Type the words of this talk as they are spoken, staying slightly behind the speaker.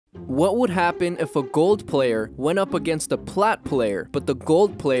What would happen if a gold player went up against a plat player, but the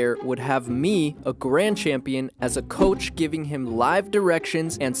gold player would have me, a grand champion, as a coach, giving him live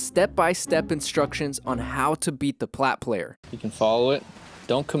directions and step-by-step instructions on how to beat the plat player? You can follow it.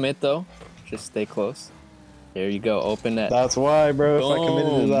 Don't commit though. Just stay close. There you go, open net. That's why, bro. Boom. If I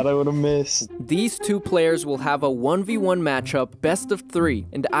committed to that, I would have missed. These two players will have a 1v1 matchup, best of 3,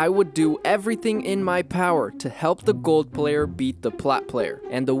 and I would do everything in my power to help the gold player beat the plat player.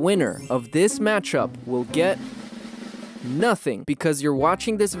 And the winner of this matchup will get nothing, because you're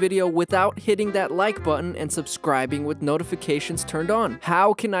watching this video without hitting that like button and subscribing with notifications turned on.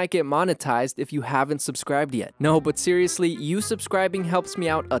 How can I get monetized if you haven't subscribed yet? No, but seriously, you subscribing helps me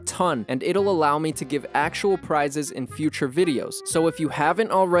out a ton, and it'll allow me to give actual prizes in future videos. So if you haven't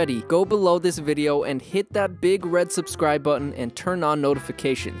already, go below this video and hit that big red subscribe button and turn on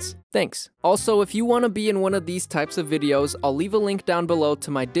notifications. Thanks. Also, if you want to be in one of these types of videos, I'll leave a link down below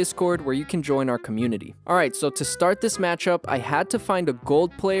to my Discord where you can join our community. Alright, so to start this matchup, I had to find a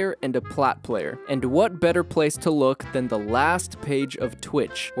gold player and a plat player. And what better place to look than the last page of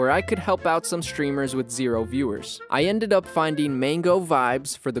Twitch, where I could help out some streamers with 0 viewers. I ended up finding Mango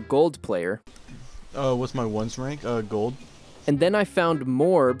Vibes for the gold player. What's my ones rank? Gold. And then I found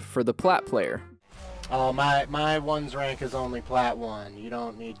Morb for the plat player. Oh, my one's rank is only plat 1. You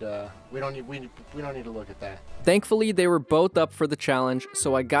don't need to. We don't need to look at that. Thankfully, they were both up for the challenge,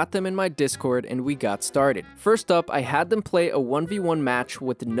 so I got them in my Discord and we got started. First up, I had them play a 1v1 match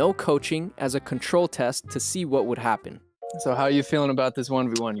with no coaching as a control test to see what would happen. So how are you feeling about this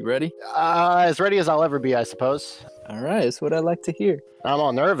 1v1? You ready? As ready as I'll ever be, I suppose. All right, that's what I like to hear. I'm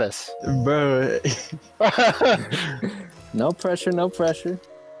all nervous. Bro. No pressure, no pressure.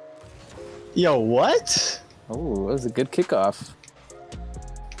 Yo, what? Oh, that was a good kickoff.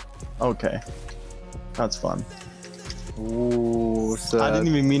 Okay. That's fun. Ooh, so I didn't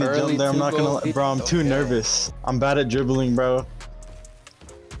even mean to jump there. I'm not gonna let, bro, I'm too Okay. nervous. I'm bad at dribbling, bro.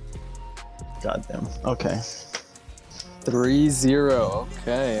 Goddamn. Okay. 3-0.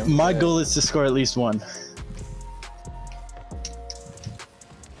 Okay. My goal is to score at least 1.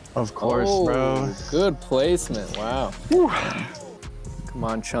 Of course, bro. Good placement. Wow. Whew. Come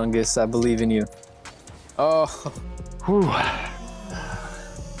on, Chungus. I believe in you. Oh. Whew.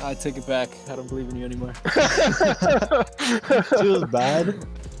 I take it back. I don't believe in you anymore. Feels bad.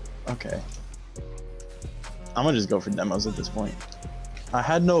 Okay. I'm gonna just go for demos at this point. I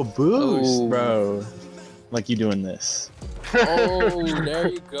had no boost, bro. Like you doing this. Oh, there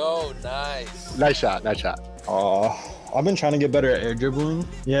you go. Nice. Nice shot. Nice shot. Oh, I've been trying to get better at air dribbling.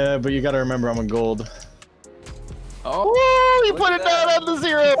 Yeah, but you gotta remember I'm a gold. Oh, woo, you put it down on the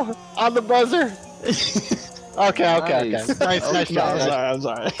 0 on the buzzer. Okay. Nice. Nice shot. I'm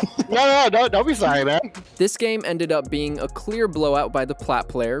sorry. No, don't be sorry, man. This game ended up being a clear blowout by the plat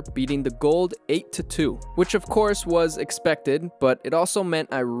player, beating the gold 8-2, which of course was expected, but it also meant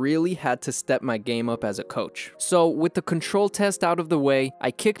I really had to step my game up as a coach. So with the control test out of the way,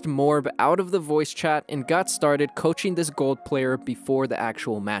 I kicked Morb out of the voice chat and got started coaching this gold player before the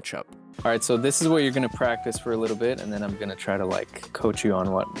actual matchup. All right, so this is what you're gonna practice for a little bit, and then I'm gonna try to like coach you on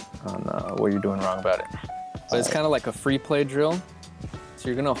what you're doing wrong about it. But it's kind of like a free play drill. So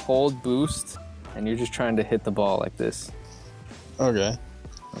you're gonna hold boost, and you're just trying to hit the ball like this. Okay.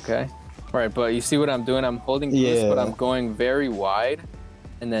 Okay. All right, but you see what I'm doing? I'm holding boost, but I'm going very wide,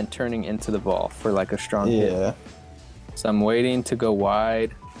 and then turning into the ball for like a strong hit. So I'm waiting to go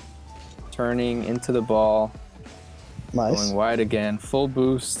wide, turning into the ball. Nice. Going wide again, full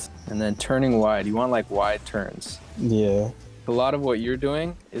boost, and then turning wide. You want like wide turns. Yeah. A lot of what you're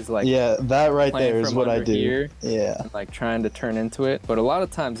doing is like that right there is what I do. Here, yeah. Like trying to turn into it. But a lot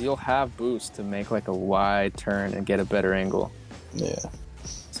of times you'll have boost to make like a wide turn and get a better angle. Yeah.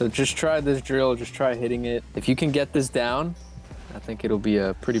 So just try this drill, just try hitting it. If you can get this down, I think it'll be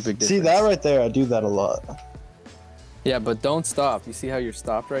a pretty big difference. See that right there? I do that a lot. Yeah, but don't stop. You see how you're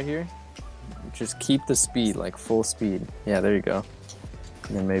stopped right here? Just keep the speed, like full speed. Yeah, there you go.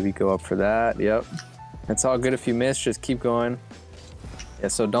 And then maybe go up for that. Yep. It's all good if you miss, just keep going. Yeah,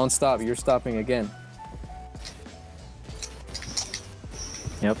 so don't stop. You're stopping again.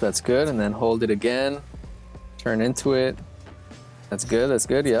 Yep, that's good. And then hold it again. Turn into it. That's good. That's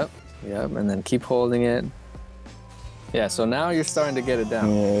good. Yep. Yep. And then keep holding it. Yeah, so now you're starting to get it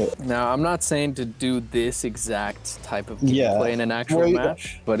down. Yeah. Now, I'm not saying to do this exact type of gameplay in an actual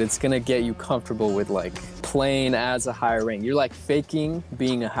match, but it's going to get you comfortable with like playing as a higher rank. You're like faking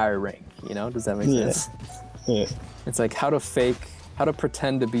being a higher rank, you know? Does that make sense? Yeah. It's like how to fake how to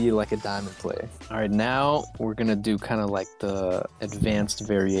pretend to be like a diamond player. All right, now we're gonna do kind of like the advanced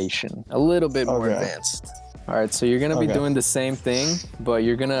variation, a little bit more advanced. All right, so you're gonna be doing the same thing, but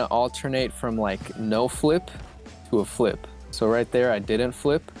you're gonna alternate from like no flip to a flip. So right there, I didn't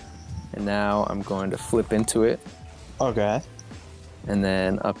flip, and now I'm going to flip into it. Okay. And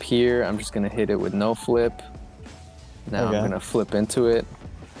then up here, I'm just gonna hit it with no flip. Now I'm gonna flip into it.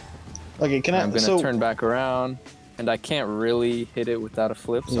 Okay, I'm gonna turn back around, and I can't really hit it without a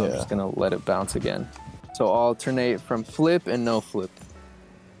flip, so I'm just gonna let it bounce again. So alternate from flip and no flip.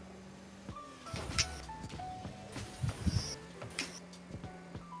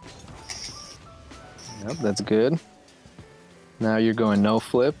 Yep, that's good. Now you're going no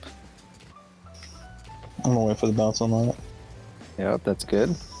flip. I'm gonna wait for the bounce on that. Yep, that's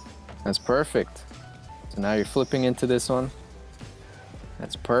good. That's perfect. So now you're flipping into this one.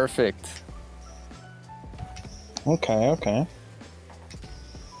 That's perfect. Okay, okay.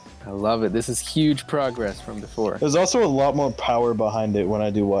 I love it. This is huge progress from before. There's also a lot more power behind it when I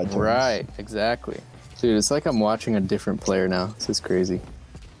do wide turns. Right, exactly. Dude, it's like I'm watching a different player now. This is crazy.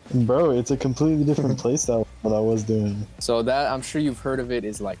 Bro, it's a completely different playstyle than I was doing. So that, I'm sure you've heard of it,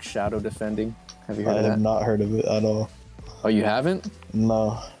 is like shadow defending. Have you heard of that? I have not heard of it at all. Oh, you haven't?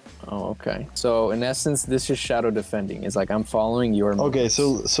 No. Oh, okay. So in essence, this is shadow defending. It's like I'm following your movements.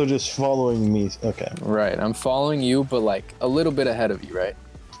 Okay, so just following me. Okay. Right, I'm following you, but like a little bit ahead of you, right?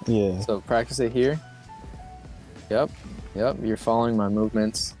 Yeah. So practice it here. Yep, you're following my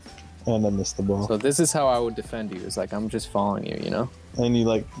movements. And I missed the ball. So this is how I would defend you. It's like I'm just following you, you know? And you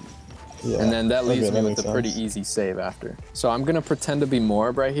like, yeah. And then that leaves me with a sense. pretty easy save after. So I'm gonna pretend to be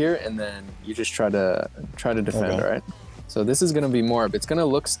Morb right here, and then you just try to defend, all right? So this is gonna be Morb. It's gonna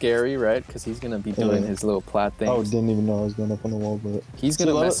look scary, right? Because he's gonna be doing his little plat thing. Oh, didn't even know I was going up on the wall, but he's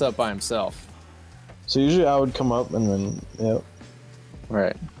gonna mess up by himself. So usually I would come up and then, yep.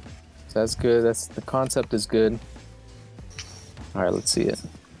 Right. So that's good. That's the concept is good. All right, let's see it.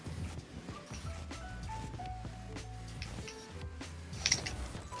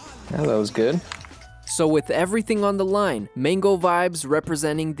 Yeah, that was good. So with everything on the line, Mango Vibes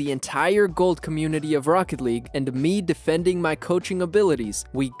representing the entire gold community of Rocket League, and me defending my coaching abilities,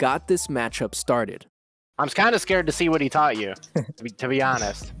 we got this matchup started. I'm kind of scared to see what he taught you, to be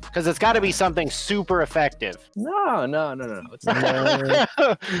honest. Because it's got to be something super effective. No. It's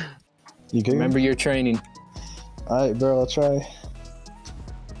not. You good? Remember your training. Alright, bro, I'll try.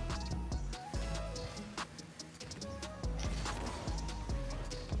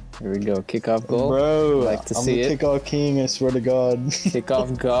 Here we go. Kickoff goal. Bro, like to I'm see the it. kickoff king, I swear to God.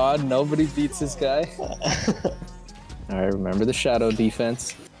 Kickoff god. Nobody beats this guy. All right, remember the shadow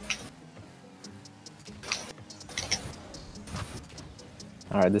defense.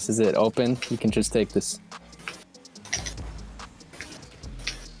 All right, this is it. Open. You can just take this.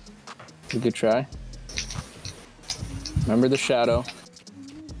 Good try. Remember the shadow.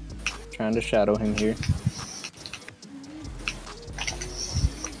 Trying to shadow him here.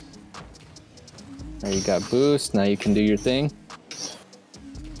 Now you got boost. Now you can do your thing.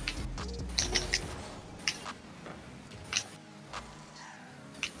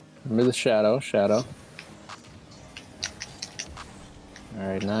 Remember the shadow. All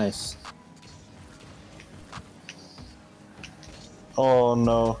right, nice. Oh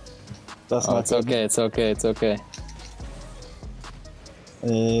no. That's not it's okay. It's okay. It's okay.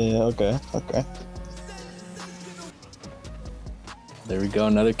 Okay. There we go.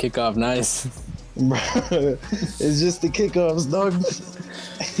 Another kickoff. Nice. It's just the kickoffs, dog.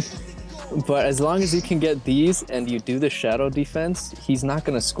 But as long as you can get these and you do the shadow defense, he's not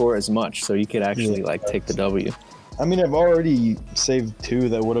going to score as much. So you could actually like take the W. I mean, I've already saved 2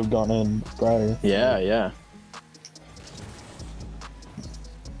 that would have gone in prior. Yeah.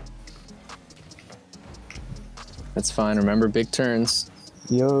 That's fine. Remember big turns.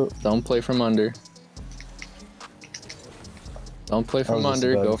 Yo. Don't play from under. Don't play from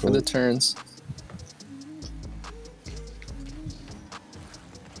under. Go for the turns.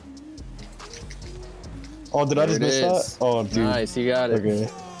 Oh, did I just miss that? Oh, dude. Nice, you got it. Okay.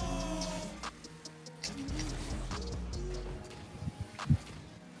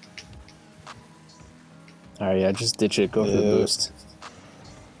 Alright, yeah, just ditch it. Go for the boost.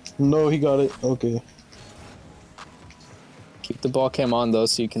 No, he got it. Okay. Keep the ball cam on, though,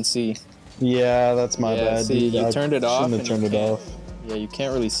 so you can see. Yeah, that's my bad. See, you turned it off. Shouldn't have turned it off. Yeah, you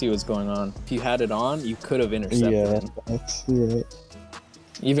can't really see what's going on. If you had it on, you could have intercepted it. That's right.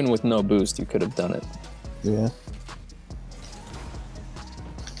 Even with no boost, you could have done it. Yeah.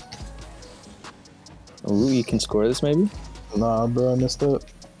 Ooh, you can score this maybe? Nah, bro, I messed up.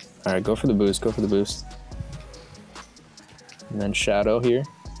 Alright, go for the boost. Go for the boost. And then shadow here.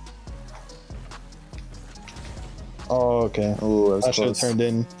 Oh, okay. Oh, I should have turned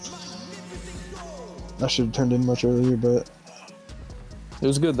in. I should have turned in much earlier, but it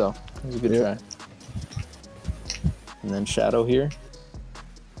was good though. It was a good try. And then shadow here.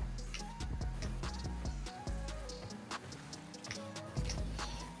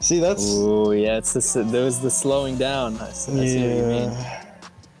 See, that's. Oh yeah, it's there was the slowing down. I see what you mean. I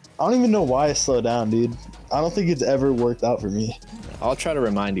don't even know why I slowed down, dude. I don't think it's ever worked out for me. I'll try to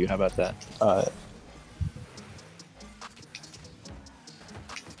remind you. How about that? All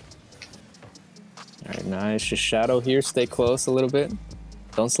right, nice. Just shadow here. Stay close a little bit.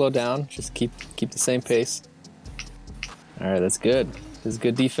 Don't slow down. Just keep the same pace. All right, that's good. This is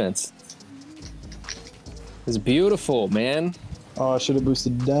good defense. It's beautiful, man. Oh, I should have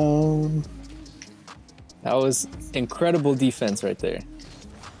boosted down. That was incredible defense right there.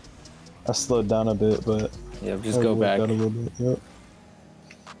 I slowed down a bit, but yeah, just go back. A little bit. Yep.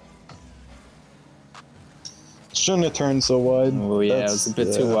 Shouldn't have turned so wide. Oh yeah, it was a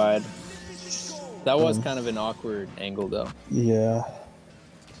bit too wide. That was kind of an awkward angle, though. Yeah.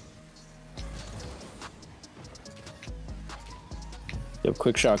 Yo,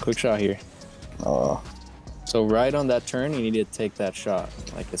 quick shot here. Oh. So right on that turn, you need to take that shot,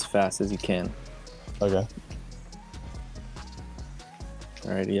 like as fast as you can. Okay.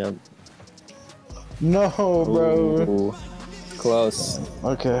 All right, yep. No, bro. Ooh, close.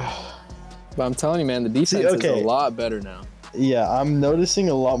 Okay. But I'm telling you, man, the defense is a lot better now. Yeah, I'm noticing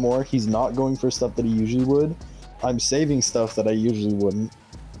a lot more. He's not going for stuff that he usually would. I'm saving stuff that I usually wouldn't.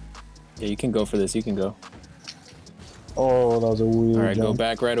 Yeah, you can go for this. You can go. Oh, that was a weird All right, jump. go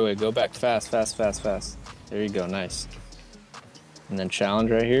back right away. Go back fast. There you go. Nice. And then challenge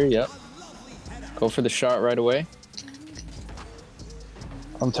right here. Yep. Go for the shot right away.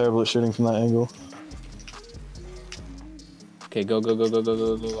 I'm terrible at shooting from that angle. Okay, go.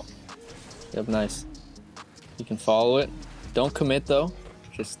 Yep, nice. You can follow it. Don't commit, though.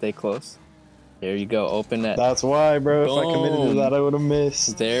 Just stay close. There you go. Open net. That's why, bro. Boom. If I committed to that, I would have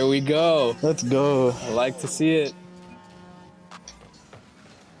missed. There we go. Let's go. I like to see it.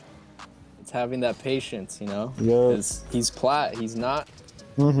 It's having that patience, you know? Yeah. He's plat. He's not...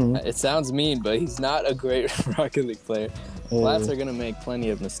 It sounds mean, but he's not a great Rocket League player. Plats are going to make plenty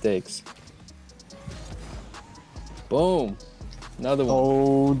of mistakes. Boom. Another one.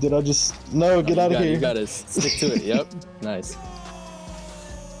 Oh, did I just... No, get out of here. You got to stick to it. Yep. Nice.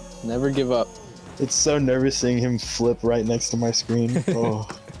 Never give up. It's so nervous seeing him flip right next to my screen. Oh.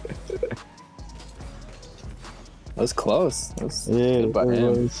 That was close. That was Yeah, good by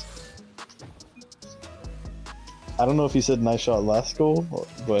him. was. I don't know if he said nice shot last goal,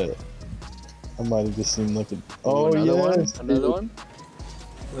 but I might have just seemed like it. Oh, yes. Another one?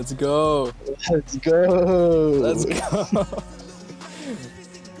 Let's go. Let's go. Let's go.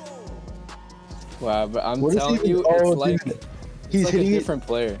 Wow, but I'm telling you, it's like, he's like hitting a different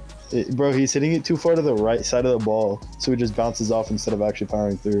player. Bro, he's hitting it too far to the right side of the ball, so it just bounces off instead of actually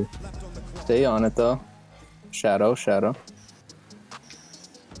powering through. Stay on it, though. Shadow.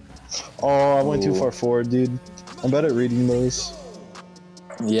 Oh, I went too far forward, dude. I'm bad at reading those.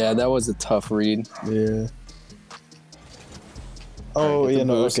 Yeah, that was a tough read. Yeah. Oh, right, yeah,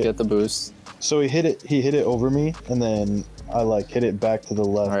 no, boost, okay. Get the boost. So he hit it over me, and then I like hit it back to the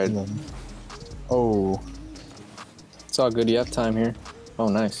left, right. and then... Oh. It's all good. You have time here. Oh,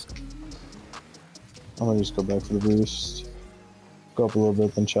 nice. I'm gonna just go back for the boost. Go up a little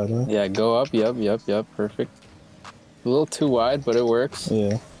bit, then shadow. Yeah, go up. Yep. Perfect. A little too wide, but it works.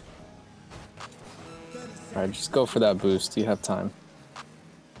 Yeah. All right, just go for that boost. You have time.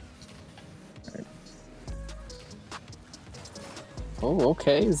 All right. Oh,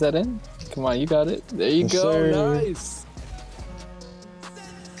 okay. Is that in? Come on, you got it. There you Yes, go. sir. Nice.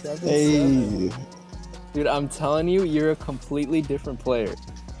 7-7. Hey. Dude, I'm telling you, you're a completely different player.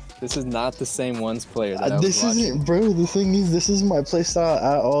 This is not the same ones player that I was This watching. isn't, bro. The thing is, this is my playstyle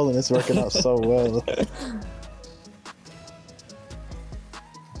at all, and it's working out so well.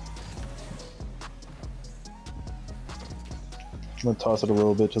 I'm gonna toss it a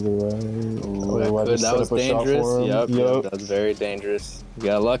little bit to the right. Ooh, that was dangerous. Yep, that's very dangerous. You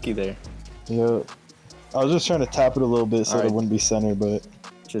got lucky there. Yep. I was just trying to tap it a little bit so it wouldn't be center, but...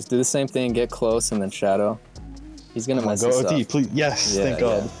 Just do the same thing, get close, and then shadow. He's gonna mess this OT, up. please. Yes, Yeah, thank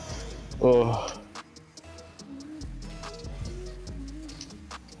God. Oh.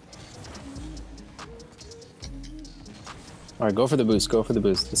 All right, go for the boost.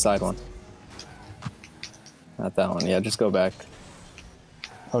 The side one. Not that one. Yeah, just go back.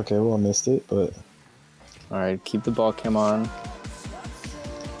 Okay, well, I missed it, but... All right, keep the ball cam on.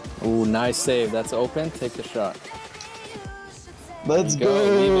 Ooh, nice save. That's open. Take the shot. Let's Go,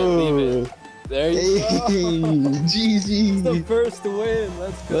 go. leave it. There you go. GG. The first win.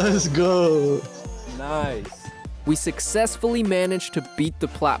 Let's go. Let's go. Nice. We successfully managed to beat the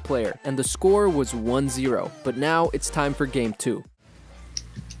plat player, and the score was 1-0. But now it's time for game 2.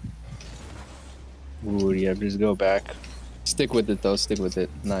 Ooh, yeah, just go back. Stick with it though, stick with it.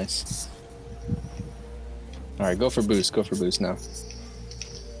 Nice. Alright, go for boost now.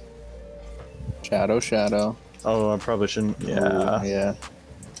 Shadow. Oh, I probably shouldn't. Yeah. Ooh, yeah.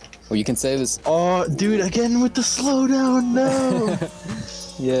 Well, you can save this. Oh, dude, again with the slowdown. No.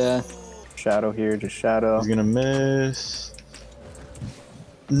 Yeah. Shadow here, just shadow. He's gonna miss.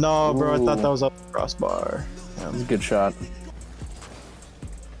 No, bro, I thought Ooh. that was up the crossbar. That was a good shot.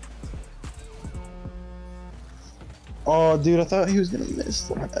 Oh, dude, I thought he was gonna miss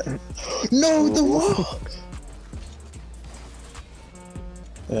that. No, the wall.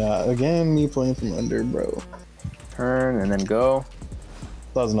 Yeah, again, me playing from under, bro. Turn and then go.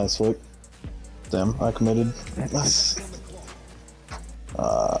 That was a nice flick. Damn, I committed.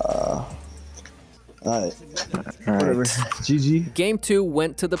 Alright. Whatever. GG. Game 2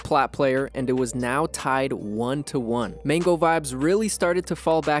 went to the plat player, and it was now tied 1-1. Mango Vibes really started to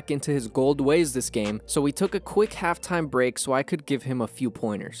fall back into his gold ways this game, so we took a quick halftime break so I could give him a few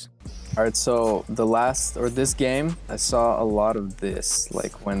pointers. Alright, so this game, I saw a lot of this.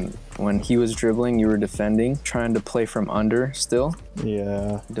 Like when he was dribbling, you were defending, trying to play from under still.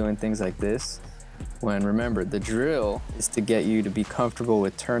 Yeah. Doing things like this. When remember, the drill is to get you to be comfortable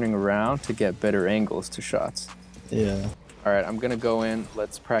with turning around to get better angles to shots. Yeah. Alright, I'm gonna go in.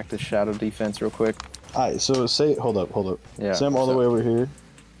 Let's practice shadow defense real quick. Alright, so say, hold up. Yeah. Say I'm all the way over here.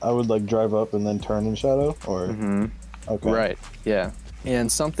 I would like drive up and then turn in shadow, or? Okay. Right, yeah.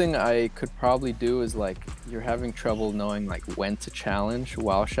 And something I could probably do is like, you're having trouble knowing like when to challenge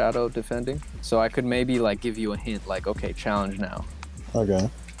while shadow defending. So I could maybe like give you a hint like, okay, challenge now. Okay.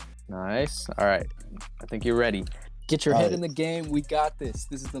 Nice. Alright, I think you're ready. Get your head in the game. We got this.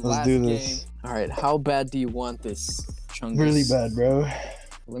 This is the last game. Alright, how bad do you want this, Chungus? Really bad, bro.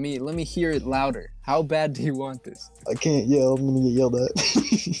 Let me hear it louder. How bad do you want this? I can't yell. I'm gonna get yelled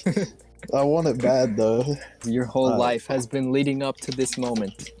at. I want it bad though. Your whole life has been leading up to this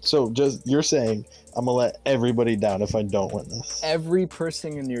moment. So you're saying I'm gonna let everybody down if I don't win this? Every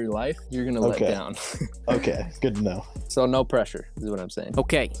person in your life, you're gonna let down. Okay, good to know. So no pressure, is what I'm saying.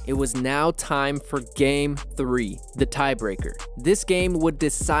 Okay, it was now time for game 3, the tiebreaker. This game would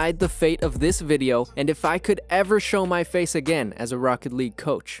decide the fate of this video, and if I could ever show my face again as a Rocket League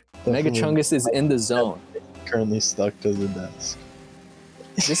coach. Mega Chungus is in the zone. Currently stuck to the desk.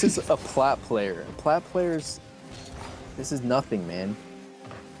 This is a plat player. Plat players, this is nothing, man.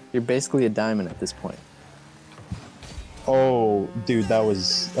 You're basically a diamond at this point. Oh, dude, that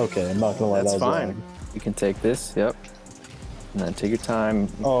was okay. I'm not gonna lie. That's that was fine. wrong. You can take this, yep. And then take your time.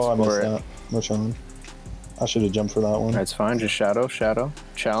 Oh, I missed it. that. No challenge. I should have jumped for that one. That's fine. Just shadow.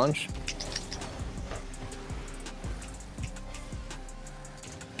 Challenge.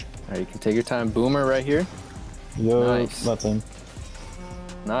 All right, you can take your time. Boomer right here. Yo, Nice. that's in.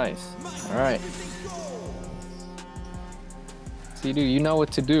 Nice. All right. See, dude, you know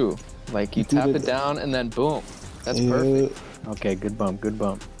what to do. Like, you tap it down and then boom. That's perfect. Okay, good bump.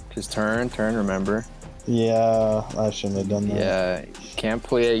 Just turn, remember. Yeah, I shouldn't have done that. Yeah, you can't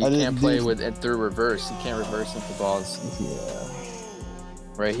play did- with it through reverse. You can't reverse into balls. Yeah.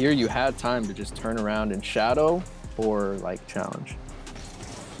 Right here, you had time to just turn around and shadow or like challenge.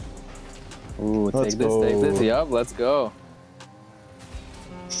 Ooh, Let's take this. go. Yup, let's go.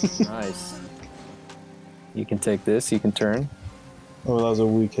 Nice. You can take this, you can turn. Oh, that was a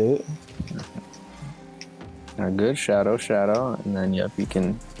weak hit. All right, good. Shadow, and then yep, you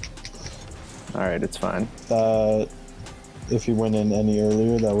can. All right, it's fine. If he went in any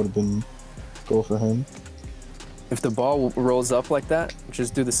earlier, that would have been goal for him. If the ball rolls up like that,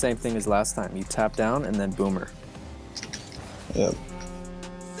 just do the same thing as last time. You tap down and then boomer. Yep.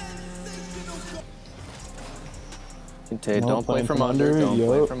 Don't play from under. Don't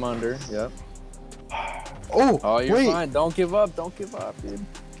play from under. Yep. Oh, you're wait. fine. Don't give up, dude.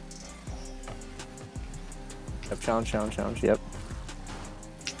 Yep, challenge. Yep.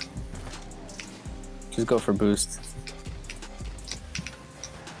 Just go for boost.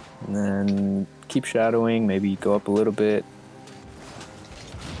 And then keep shadowing. Maybe go up a little bit.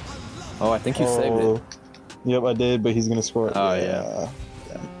 Oh, I think you saved it. Yep, I did, but he's gonna score. Oh, yeah.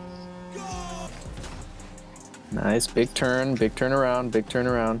 Nice, big turn around.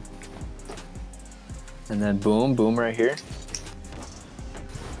 And then boom right here.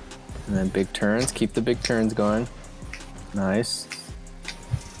 And then big turns, keep the big turns going. Nice.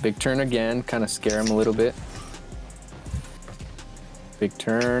 Big turn again, kind of scare him a little bit. Big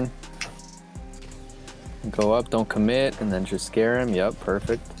turn. Go up, don't commit, and then just scare him. Yep,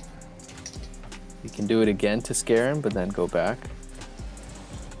 perfect. You can do it again to scare him, but then go back.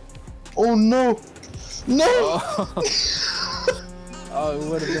 Oh no! No! Oh, oh it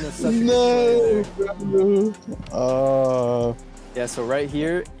would have been such a No! Yeah, so right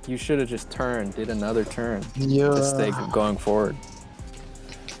here, you should have just turned, did another turn. Yeah. To stay going forward.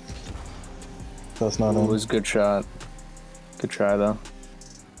 That's not It him. was a good shot. Good try, though.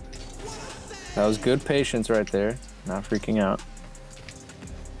 That was good patience right there. Not freaking out.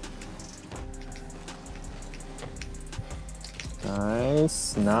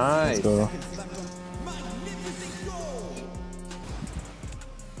 Nice, nice. Let's go.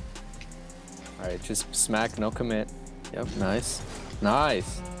 All right, just smack, no commit. Yep, nice,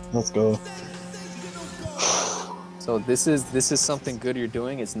 nice. Let's go. So this is something good you're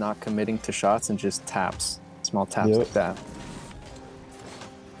doing. Is not committing to shots and just taps, small taps Yep. like that.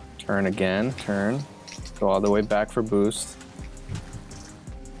 Turn again, turn. Go all the way back for boost.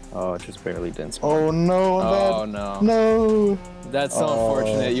 Oh, it just barely didn't spawn. Oh no! Oh no. No! That's so Oh.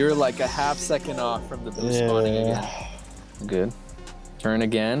 unfortunate. You're like a half second off from the boost spawning again. Good. Turn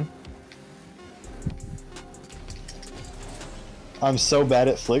again. I'm so bad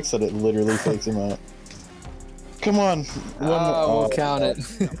at flicks that it literally fakes him out. Come on. One more. Oh, we'll count it.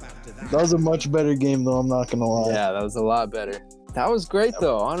 That was a much better game though, I'm not gonna lie. Yeah, that was a lot better. That was great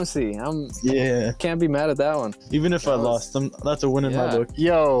though, honestly. Yeah. Can't be mad at that one. Even if I lost, that's a win in my Yeah. book.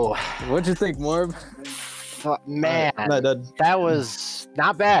 Yo, What'd you think, Morb? man, Not dead. that was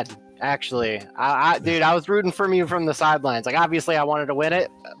not bad. Actually, dude, I was rooting for you from the sidelines. Like, obviously, I wanted to win it,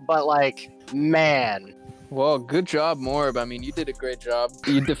 but like, man, Well, good job, Morb. I mean, you did a great job.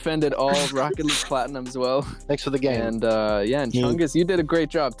 You defended all Rocket League Platinums well. thanks for the game. And yeah, and Yeah. Chungus, you did a great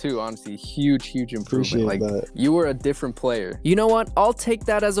job too, honestly. Huge improvement. Appreciate Like, that. you were a different player. You know what? I'll take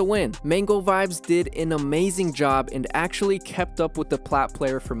that as a win. Mango Vibes did an amazing job and actually kept up with the Plat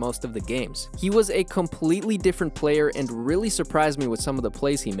player for most of the games. He was a completely different player and really surprised me with some of the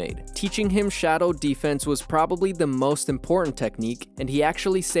plays he made. Teaching him shadow defense was probably the most important technique, and he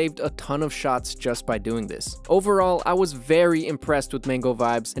actually saved a ton of shots just by doing this. Overall, I was very impressed with Mango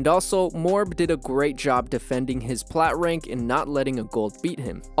Vibes, and also Morb did a great job defending his Plat rank and not letting a gold beat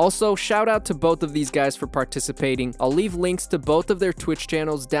him. Also, shout out to both of these guys for participating. I'll leave links to both of their Twitch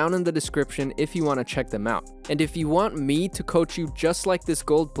channels down in the description if you want to check them out. And if you want me to coach you just like this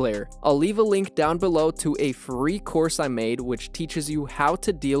gold player, I'll leave a link down below to a free course I made which teaches you how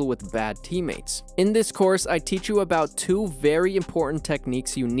to deal with bad teammates. In this course, I teach you about two very important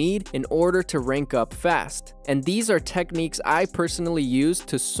techniques you need in order to rank up fast. And these are techniques I personally use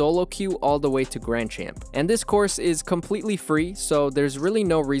to solo queue all the way to Grand Champ. And this course is completely free, so there's really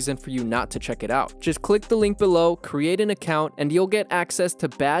no reason for you not to check it out. Just click the link below, create an account, and you'll get access to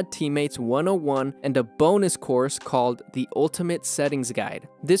Bad Teammates 101 and a bonus course called the Ultimate Settings Guide.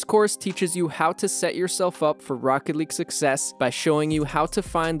 This course teaches you how to set yourself up for Rocket League success by showing you how to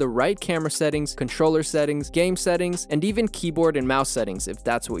find the right camera settings, controller settings, game settings, and even keyboard and mouse settings if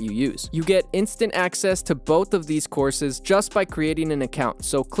that's what you use. You get instant access to both of these courses just by creating an account,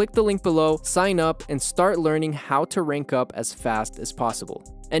 so click the link below, sign up, and start learning how to rank up as fast as possible.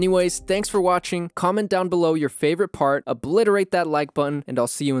 Anyways, thanks for watching. Comment down below your favorite part, obliterate that like button, and I'll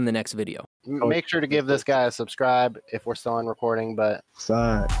see you in the next video. Make sure to give this guy a subscribe if we're still on recording, but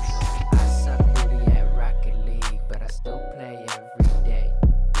Facts. I suck booty at Rocket League, but I still play every day.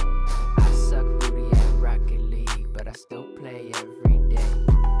 I suck booty at Rocket League, but I still play every day.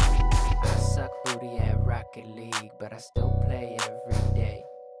 I suck booty at Rocket League, but I still play every day.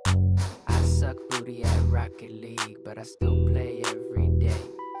 I suck booty at Rocket League, but I still play